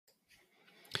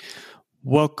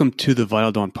Welcome to the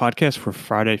Vital Dawn podcast for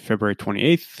Friday, February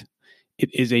 28th. It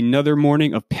is another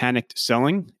morning of panicked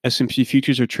selling. S&P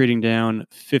futures are trading down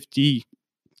 53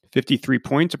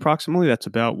 points approximately. That's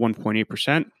about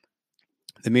 1.8%.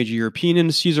 The major European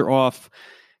indices are off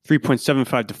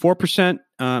 3.75 to 4%.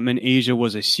 And Asia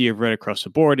was a sea of red across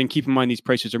the board. And keep in mind, these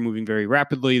prices are moving very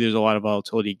rapidly. There's a lot of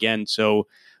volatility again. So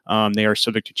they are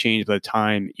subject to change by the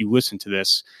time you listen to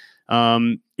this.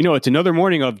 It's another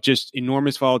morning of just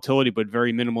enormous volatility, but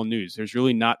very minimal news. There's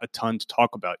really not a ton to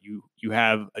talk about. You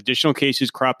have additional cases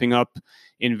cropping up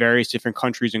in various different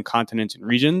countries and continents and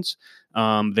regions.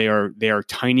 They are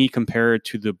tiny compared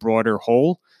to the broader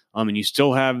whole. And you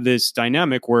still have this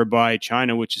dynamic whereby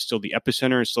China, which is still the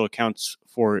epicenter, still accounts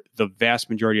for the vast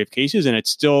majority of cases, and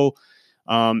it's still,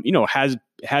 has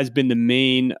been the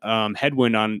main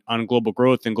headwind on global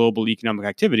growth and global economic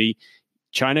activity.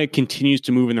 China continues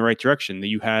to move in the right direction.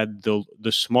 You had the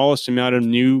smallest amount of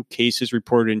new cases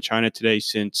reported in China today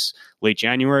since late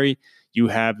January. You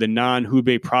have the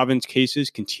non-Hubei province cases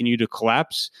continue to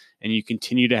collapse, and you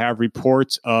continue to have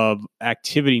reports of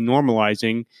activity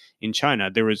normalizing in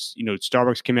China. There was,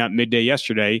 Starbucks came out midday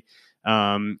yesterday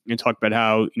and talked about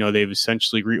how, they've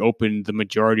essentially reopened the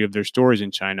majority of their stores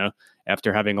in China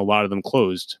after having a lot of them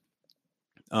closed.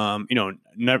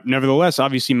 Nevertheless,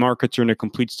 obviously markets are in a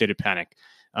complete state of panic.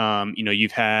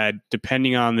 You've had,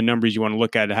 depending on the numbers you want to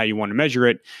look at, how you want to measure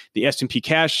it, the S&P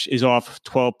cash is off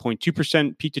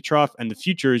 12.2% peak to trough, and the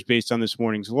futures, based on this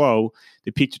morning's low,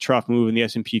 the peak to trough move in the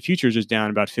S&P futures is down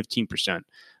about 15%.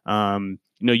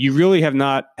 You really have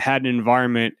not had an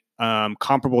environment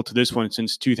comparable to this one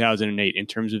since 2008 in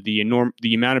terms of the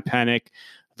amount of panic,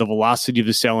 the velocity of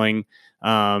the selling.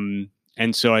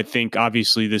 And so I think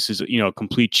obviously this is, a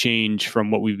complete change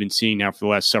from what we've been seeing now for the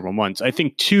last several months. I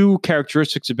think two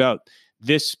characteristics about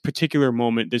this particular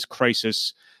moment, this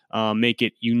crisis, make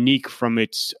it unique from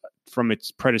its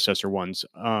predecessor ones.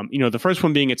 The first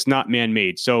one being it's not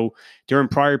man-made. So during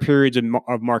prior periods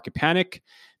of market panic,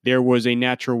 there was a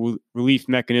natural relief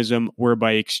mechanism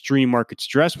whereby extreme market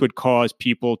stress would cause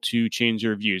people to change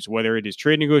their views, whether it is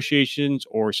trade negotiations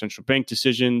or central bank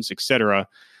decisions, et cetera.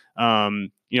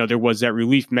 There was that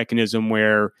relief mechanism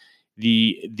where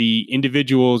the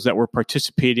individuals that were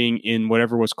participating in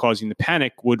whatever was causing the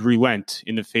panic would relent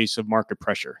in the face of market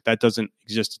pressure. That doesn't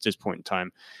exist at this point in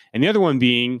time. And the other one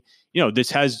being, this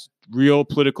has real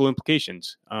political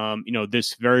implications.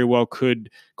 This very well could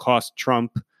cost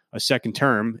Trump a second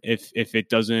term if it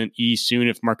doesn't ease soon,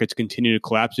 if markets continue to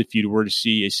collapse, if you were to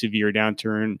see a severe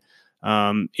downturn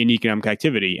in economic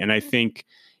activity. And I think,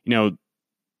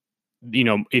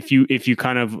 if you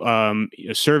kind of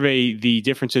survey the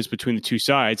differences between the two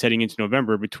sides heading into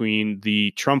November, between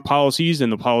the Trump policies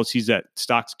and the policies that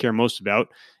stocks care most about,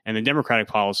 and the Democratic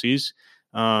policies,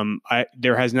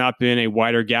 there has not been a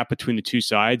wider gap between the two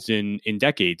sides in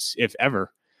decades, if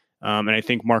ever. And I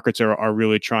think markets are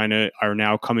really are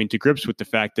now coming to grips with the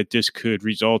fact that this could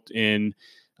result in,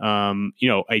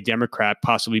 a Democrat,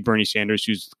 possibly Bernie Sanders,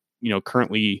 who's,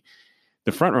 currently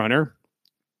the front runner,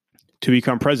 to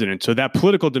become president. So that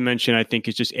political dimension, I think,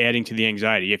 is just adding to the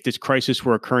anxiety. If this crisis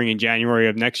were occurring in January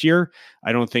of next year,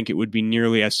 I don't think it would be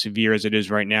nearly as severe as it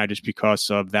is right now, just because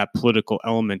of that political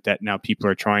element that now people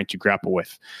are trying to grapple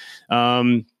with.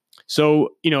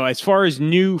 As far as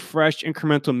new, fresh,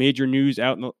 incremental, major news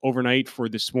out overnight for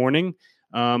this morning,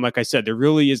 like I said, there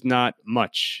really is not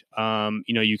much.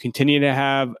 You continue to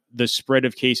have the spread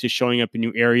of cases showing up in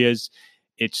new areas.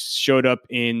 It showed up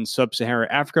in sub-Saharan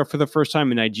Africa for the first time,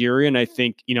 in Nigeria. And I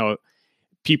think,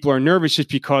 people are nervous just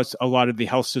because a lot of the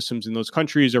health systems in those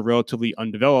countries are relatively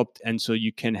undeveloped. And so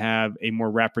you can have a more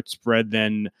rapid spread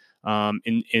than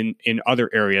in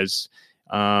other areas.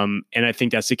 And I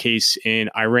think that's the case in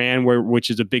Iran,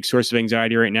 which is a big source of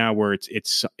anxiety right now, where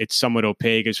it's somewhat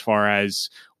opaque as far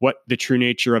as what the true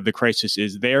nature of the crisis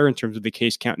is there in terms of the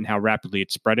case count and how rapidly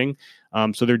it's spreading.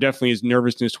 So there definitely is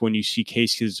nervousness when you see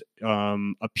cases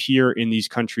appear in these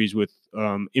countries with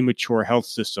immature health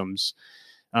systems.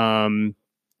 There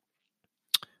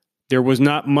was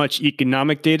not much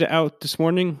economic data out this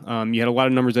morning. You had a lot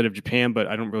of numbers out of Japan, but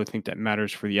I don't really think that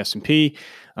matters for the S&P.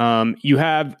 You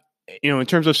have, in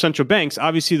terms of central banks,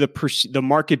 obviously the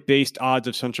market-based odds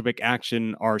of central bank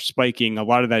action are spiking. A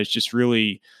lot of that is just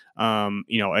really, a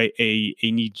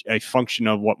function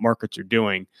of what markets are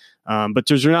doing. But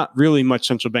there's not really much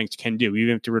central banks can do,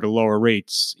 even if they were to lower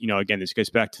rates. Again, this goes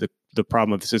back to the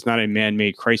problem of this is not a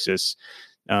man-made crisis.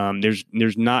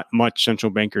 There's not much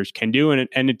central bankers can do,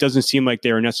 and it doesn't seem like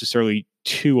they are necessarily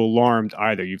too alarmed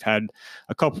either. You've had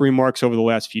a couple remarks over the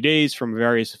last few days from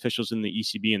various officials in the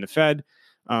ECB and the Fed.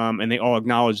 and they all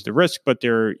acknowledge the risk, but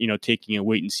they're taking a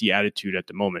wait and see attitude at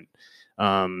the moment.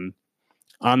 On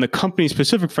the company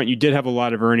specific front, you did have a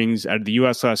lot of earnings out of the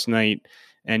U.S. last night,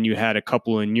 and you had a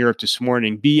couple in Europe this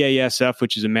morning. BASF,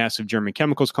 which is a massive German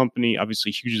chemicals company,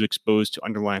 obviously hugely exposed to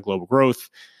underlying global growth.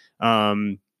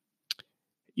 I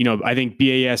think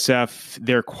BASF,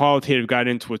 their qualitative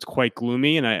guidance was quite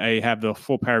gloomy, and I have the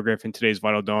full paragraph in today's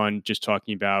Vital Dawn just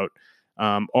talking about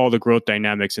all the growth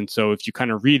dynamics. And so if you kind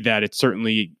of read that, it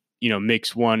certainly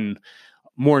makes one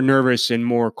more nervous and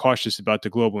more cautious about the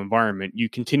global environment. You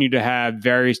continue to have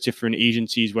various different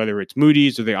agencies, whether it's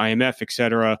Moody's or the IMF, et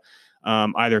cetera,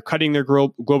 either cutting their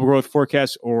global growth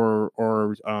forecasts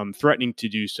or threatening to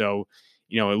do so.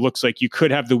 It looks like you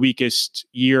could have the weakest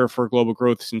year for global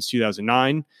growth since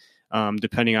 2009,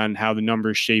 depending on how the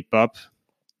numbers shape up.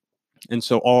 And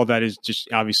so all of that is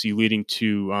just obviously leading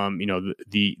to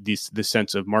the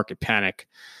sense of market panic.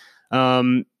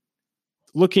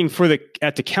 Looking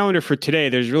at the calendar for today,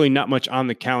 there's really not much on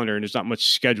the calendar, and there's not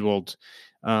much scheduled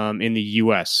in the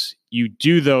U.S. You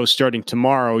do, though, starting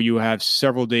tomorrow, you have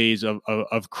several days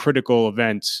of critical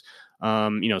events.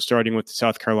 Starting with the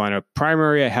South Carolina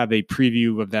primary. I have a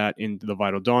preview of that in the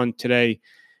Vital Dawn today.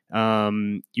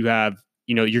 You have,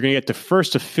 you're going to get the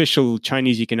first official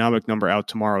Chinese economic number out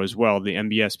tomorrow as well. The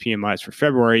MBS PMIs for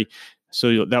February.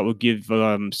 So that will give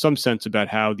some sense about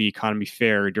how the economy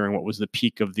fared during what was the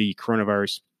peak of the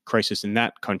coronavirus crisis in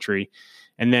that country.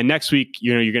 And then next week,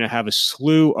 you're going to have a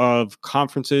slew of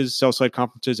conferences, sell-side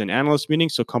conferences, and analyst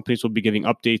meetings. So companies will be giving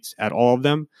updates at all of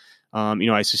them.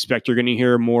 I suspect you're going to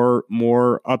hear more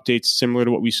updates similar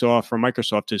to what we saw from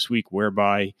Microsoft this week,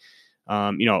 whereby,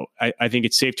 I think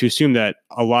it's safe to assume that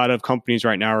a lot of companies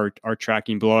right now are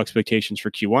tracking below expectations for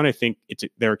Q1. I think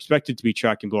they're expected to be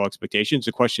tracking below expectations.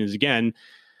 The question is, again,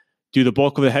 do the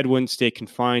bulk of the headwinds stay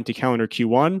confined to calendar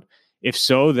Q1? If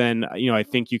so, then, I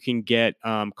think you can get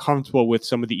comfortable with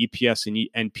some of the EPS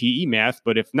and PE math.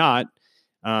 But if not,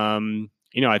 I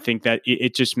think that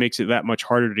it just makes it that much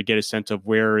harder to get a sense of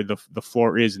where the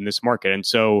floor is in this market. And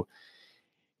so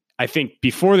I think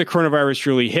before the coronavirus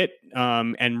really hit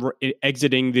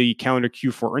exiting the calendar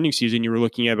Q4 earnings season, you were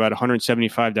looking at about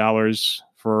 $175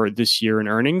 for this year in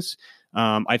earnings.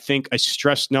 I think a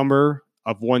stress number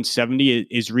of 170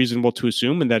 is reasonable to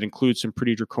assume, and that includes some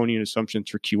pretty draconian assumptions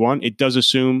for Q1. It does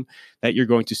assume that you're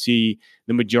going to see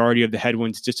the majority of the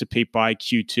headwinds dissipate by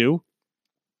Q2.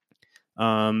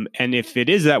 And if it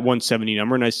is that 170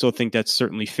 number, and I still think that's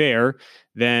certainly fair,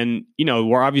 then,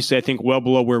 we're obviously, I think, well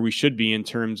below where we should be in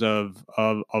terms of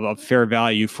fair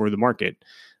value for the market.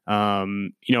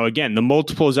 Again, the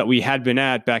multiples that we had been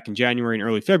at back in January and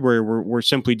early February were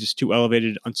simply just too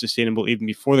elevated, unsustainable, even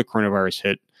before the coronavirus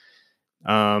hit.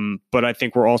 But I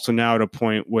think we're also now at a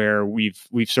point where we've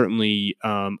certainly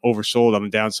oversold on the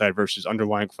downside versus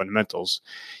underlying fundamentals.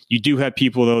 You do have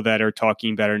people, though, that are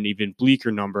talking about an even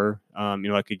bleaker number.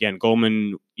 Like, again,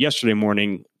 Goldman yesterday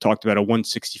morning talked about a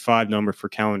 165 number for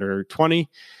calendar 20,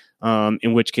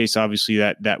 in which case, obviously,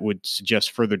 that would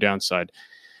suggest further downside.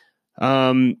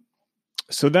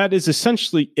 So that is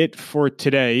essentially it for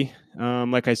today.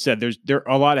 Like I said, there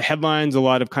are a lot of headlines, a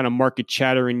lot of kind of market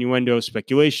chatter, innuendo,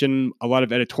 speculation, a lot of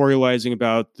editorializing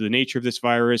about the nature of this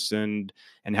virus and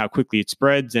how quickly it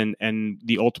spreads and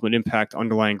the ultimate impact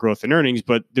underlying growth and earnings.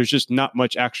 But there's just not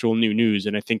much actual new news.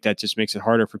 And I think that just makes it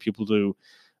harder for people to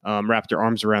wrap their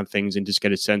arms around things and just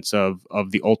get a sense of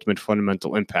the ultimate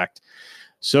fundamental impact.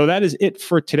 So that is it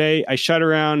for today. I shot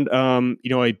around,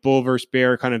 a bull versus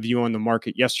bear kind of view on the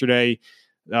market yesterday.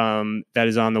 That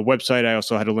is on the website. I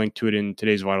also had a link to it in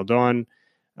today's Vital Dawn.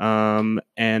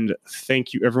 And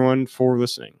thank you, everyone, for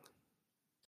listening.